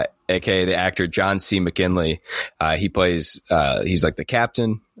 aka the actor John C. McGinley, he plays he's like the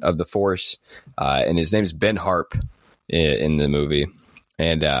captain of the force, and his name's Ben Harp in the movie.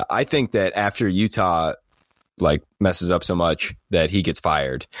 And I think that after Utah like messes up so much that he gets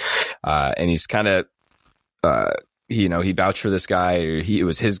fired, and he's kind of he vouched for this guy, or it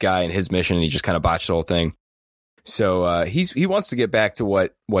was his guy and his mission, and he just kind of botched the whole thing. So he wants to get back to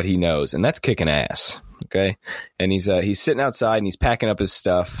what he knows, and that's kicking ass. Okay, and he's sitting outside and he's packing up his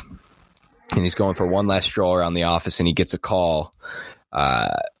stuff, and he's going for one last stroll around the office, and he gets a call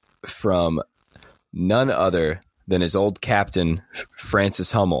from none other than his old captain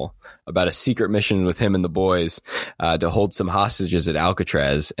Francis Hummel about a secret mission with him and the boys to hold some hostages at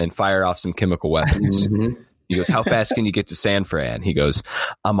Alcatraz and fire off some chemical weapons. Mm-hmm. He goes, "How fast can you get to San Fran?" He goes,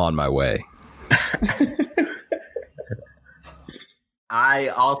 "I'm on my way." I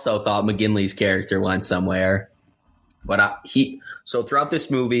also thought McGinley's character went somewhere, but so throughout this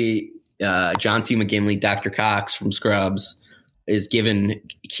movie, John C. McGinley, Dr. Cox from Scrubs, is giving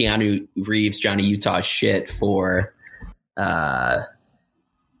Keanu Reeves, Johnny Utah shit for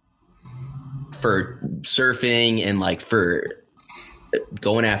surfing and like for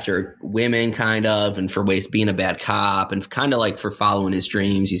going after women, kind of, and for being a bad cop, and kind of like for following his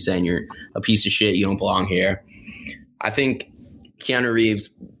dreams. He's saying you're a piece of shit, you don't belong here. I think Keanu Reeves,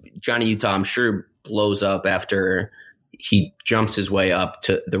 Johnny Utah, I'm sure blows up after he jumps his way up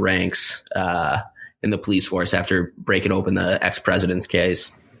to the ranks in the police force after breaking open the ex-president's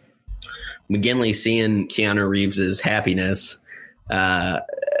case. McGinley, seeing Keanu Reeves's happiness,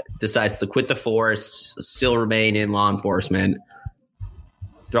 decides to quit the force, still remain in law enforcement.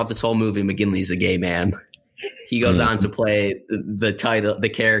 Throughout this whole movie, McGinley's a gay man. he goes on to play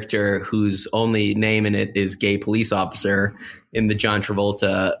the character whose only name in it is gay police officer in the John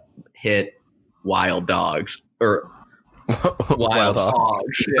Travolta hit Wild Dogs or Wild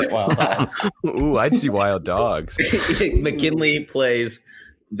Hogs. Wild Hogs. Ooh, I'd see Wild Dogs. McKinley plays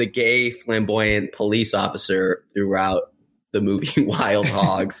the gay flamboyant police officer throughout the movie Wild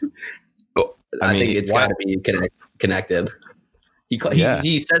Hogs. I think it's got to be connected.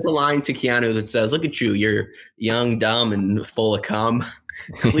 He says a line to Keanu that says, "Look at you, you're young, dumb, and full of cum."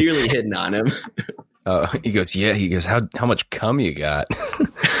 Clearly hitting on him. He goes, "Yeah." He goes, "How much cum you got?"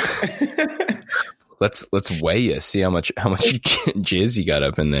 Let's weigh you, see how much jizz you got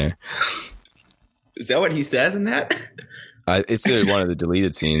up in there. Is that what he says in that? It's one of the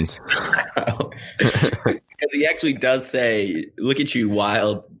deleted scenes. Because he actually does say, "Look at you,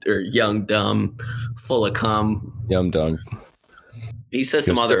 wild or young, dumb, full of cum." Yum dumb. He says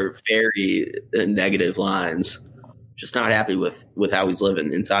some other very negative lines. Just not happy with how he's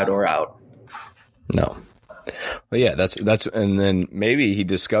living, inside or out. No. Well, yeah, that's, and then maybe he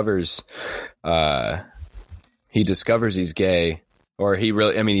discovers he's gay, or he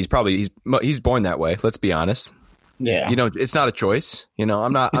really. I mean, he's born that way. Let's be honest. Yeah. It's not a choice.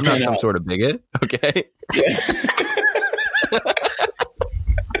 I'm not some sort of bigot. Okay.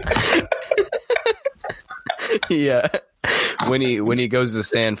 Yeah. When he goes to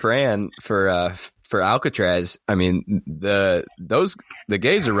San Fran for Alcatraz, I mean the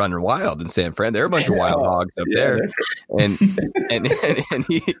gays are running wild in San Fran. There are a bunch of wild hogs up there, and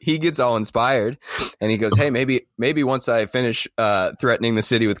he gets all inspired, and he goes, "Hey, maybe once I finish threatening the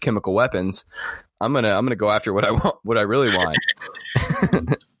city with chemical weapons, I'm gonna go after what I want, what I really want."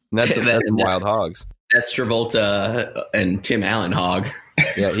 And that's Wild Hogs. That's Travolta and Tim Allen Hog.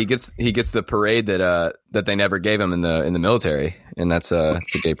 Yeah, he gets the parade that they never gave him in the military, and it's the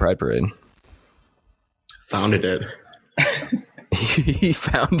Gay Pride Parade. Founded it. He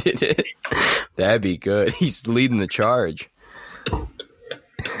founded it. That'd be good. He's leading the charge.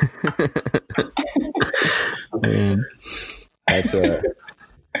 That's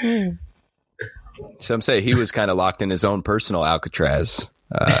some say he was kind of locked in his own personal Alcatraz.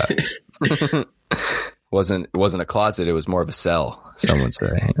 Wasn't a closet. It was more of a cell, some would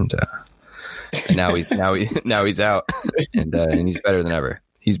say. And now he's out, and he's better than ever.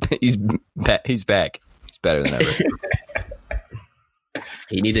 He's back. He's better than ever.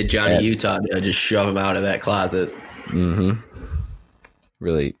 He needed Johnny Utah to just shove him out of that closet. Mm-hmm.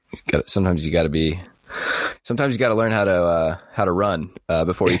 Really, sometimes you got to learn how to run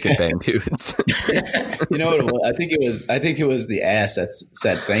before you can bang dudes. You know what it was? I think it was the ass that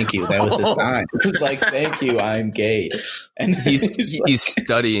said thank you. That was his sign. It was like, "Thank you, I'm gay." And he's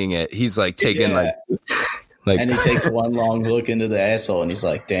studying it. He's like taking like, and he takes one long look into the asshole, and he's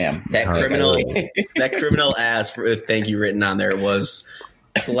like, "Damn, that criminal ass for thank you written on there was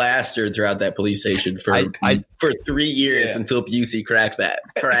plastered throughout that police station for 3 years until Busey cracked the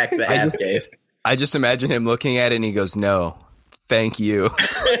ass case." I just imagine him looking at it, and he goes, "No, thank you."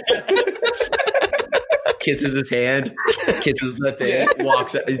 Kisses his hand, kisses the thing,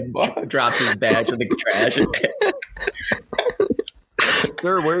 walks, drops his badge in the trash.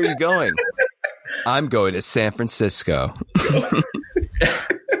 "Sir, where are you going?" "I'm going to San Francisco."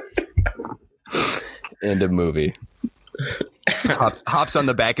 End of movie. Hops on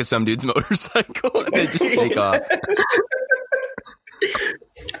the back of some dude's motorcycle, and they just take off.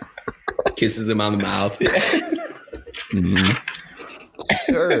 Kisses him on the mouth. Mm-hmm.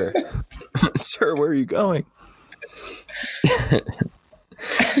 Sir, where are you going?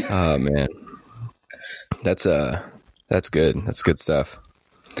 Oh man, that's good. That's good stuff.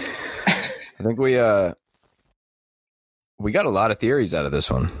 I think we got a lot of theories out of this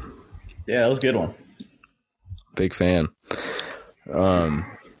one. Yeah, that was a good one. Big fan.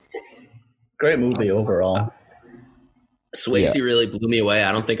 Great movie overall. Swayze really blew me away.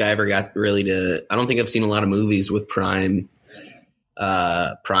 I don't think I ever got I don't think I've seen a lot of movies with Prime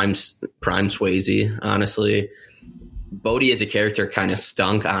Swayze, honestly. Bodhi as a character kind of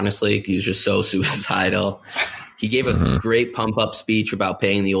stunk, honestly. He was just so suicidal. He gave a great pump up speech about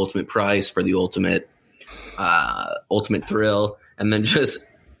paying the ultimate price for the ultimate thrill, and then just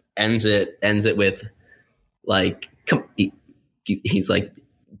ends it with like, he's like,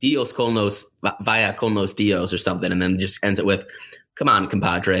 "Dios con los, vaya con los Dios," or something, and then just ends it with, "Come on,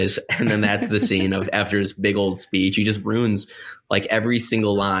 compadres." And then that's the scene of after his big old speech. He just ruins like every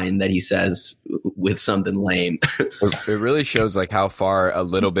single line that he says with something lame. It really shows like how far a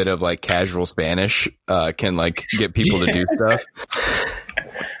little bit of like casual Spanish can like get people to do stuff.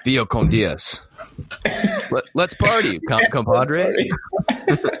 "Vio con Dios." Let's party, compadres.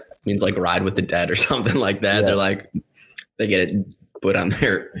 means like ride with the dead or something like that. Yeah. They're like, they get it put on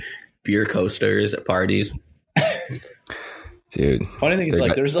their beer coasters at parties. Dude. Funny thing is,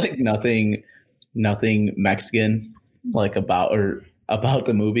 like, there's like nothing Mexican like about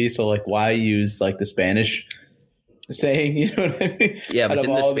the movie. So like, why use like the Spanish saying? You know what I mean? Yeah, but Out of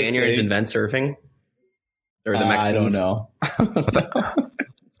didn't the all Spaniards invent surfing? Or the Mexicans? I don't know.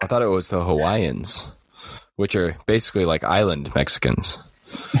 I thought it was the Hawaiians, which are basically like island Mexicans.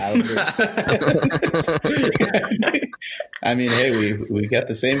 I mean, hey, we got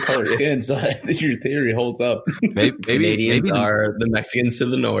the same color skin, so I think your theory holds up. Maybe Canadians are the Mexicans to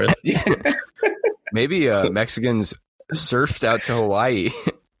the north. Maybe Mexicans surfed out to Hawaii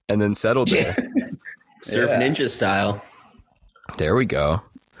and then settled there. Surf ninja style. There we go.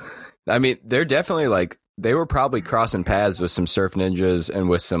 I mean, they're definitely like, they were probably crossing paths with some surf ninjas and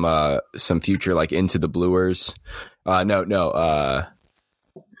with some future like Into the Bluers.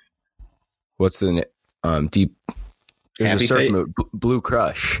 What's the deep? There's Happy a surf Fate? movie, Blue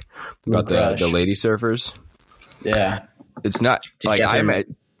Crush, Blue about Crush. the lady surfers. Yeah. It's not Did like you I ever-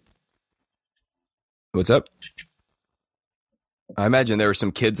 imagine. What's up? I imagine there were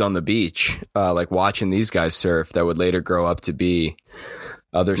some kids on the beach, like watching these guys surf that would later grow up to be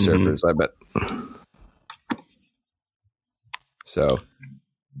other surfers. I bet. So,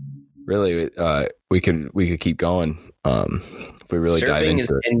 really, we could keep going if we really dive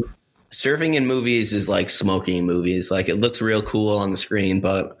into it. Surfing in movies is like smoking in movies. Like, it looks real cool on the screen,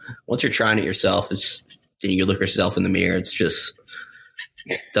 but once you're trying it yourself, it's you look yourself in the mirror. It's just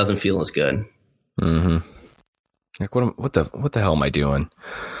doesn't feel as good. Mm-hmm. Like what the hell am I doing?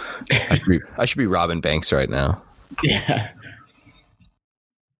 I should be robbing banks right now. Yeah.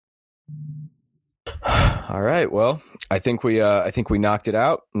 All right. Well, I think we knocked it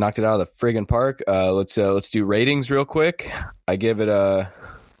out of the friggin' park. Let's do ratings real quick. I give it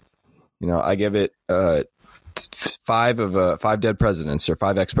 5 dead presidents or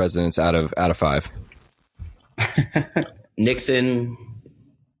 5 ex-presidents out of 5. Nixon,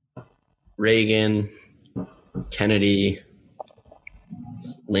 Reagan, Kennedy,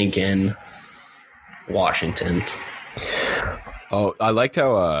 Lincoln, Washington. Oh, I liked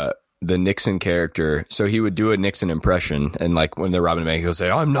how the Nixon character, so he would do a Nixon impression, and like when they're robbing a bank, he'll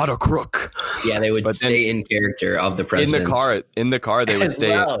say, "I'm not a crook." Yeah, they would But then- stay in character of the president. In the car, they would As stay.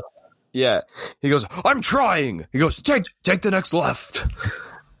 well. Yeah, he goes, "I'm trying." He goes, "Take the next left."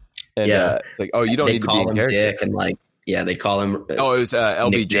 And Yeah. it's like, oh, you don't They'd need to be call in him character. Dick, and like, yeah, they'd call him. Oh, it was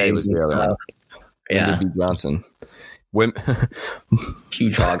LBJ was nicknames the and other one. stuff. Yeah, Lyndon B. Johnson.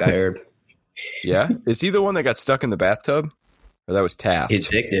 huge hog. I heard Yeah, is he the one that got stuck in the bathtub, or that was Taft? he's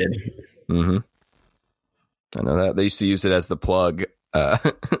addicted. Mm-hmm. I know that they used to use it as the plug. Pull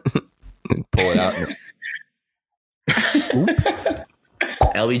it out.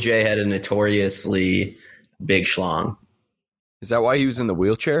 LBJ had a notoriously big schlong. Is that why he was in the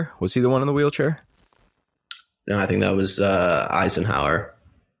wheelchair? Was he the one in the wheelchair? No, I think that was Eisenhower.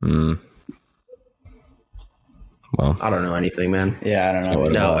 Hmm. Well, I don't know anything, man. Yeah, I don't know.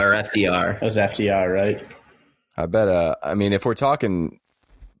 What No, it or FDR. was FDR, right? I bet. I mean, if we're talking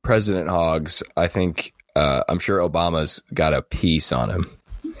president hogs, I think I'm sure Obama's got a piece on him.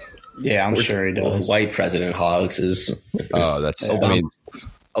 Yeah, I'm sure he does. White president hogs is Oh, that's. Obama. I mean,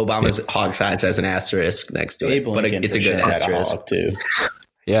 Obama's hog size has an asterisk next to it, Abe but Lincoln it's a for good sure had a asterisk. hog, too.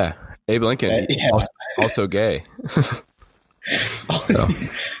 yeah, Abe Lincoln Yeah. also gay.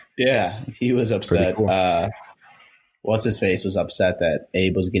 Yeah, he was upset. Pretty What's his face was upset that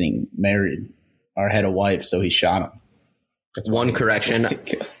Abe was getting married or had a wife, so he shot him. One correction.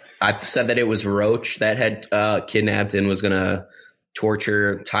 I said that it was Roach that had kidnapped and was going to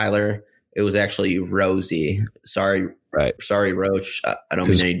torture Tyler. It was actually Rosie. Sorry, Roach. I don't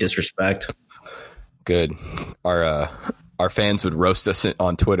mean any disrespect. Good. Our fans would roast us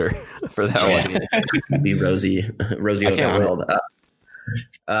on Twitter for that one. It'd be Rosie I can't O'Donnell.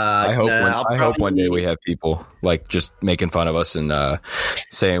 I hope one day we have people like just making fun of us and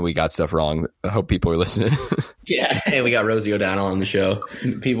saying we got stuff wrong. I hope people are listening. Yeah, hey, we got Rosie O'Donnell on the show.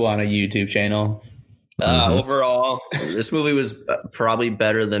 People on a YouTube channel. Overall, this movie was probably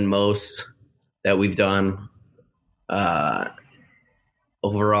better than most that we've done.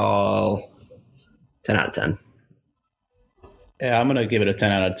 Overall, 10 out of 10. Yeah, I'm going to give it a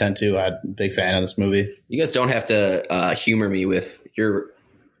 10 out of 10, too. I'm a big fan of this movie. You guys don't have to humor me with your.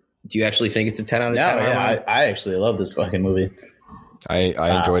 Do you actually think it's a 10 out of 10? No, yeah, I actually love this fucking movie.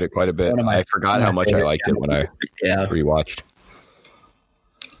 I enjoyed it quite a bit. one of my- I forgot how much I liked it when I Yeah. rewatched.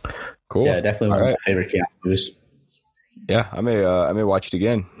 Cool. Yeah, definitely one All of right. my favorite Keanu movies. Yeah, I may watch it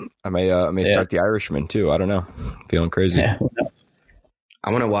again. I may start The Irishman too. I don't know. Feeling crazy. Yeah.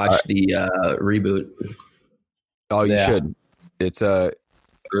 I want to watch the reboot. Oh, you Yeah. should. It's a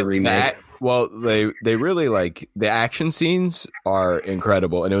remake. Well, they really like the action scenes are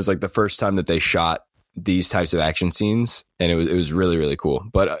incredible, and it was like the first time that they shot these types of action scenes, and it was really, really cool.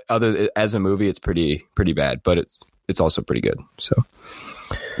 But as a movie, it's pretty bad, but it's also pretty good. So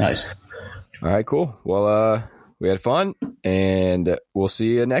Nice. all right, cool. Well, we had fun, and we'll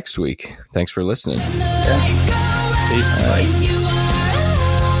see you next week. Thanks for listening. Peace. Bye.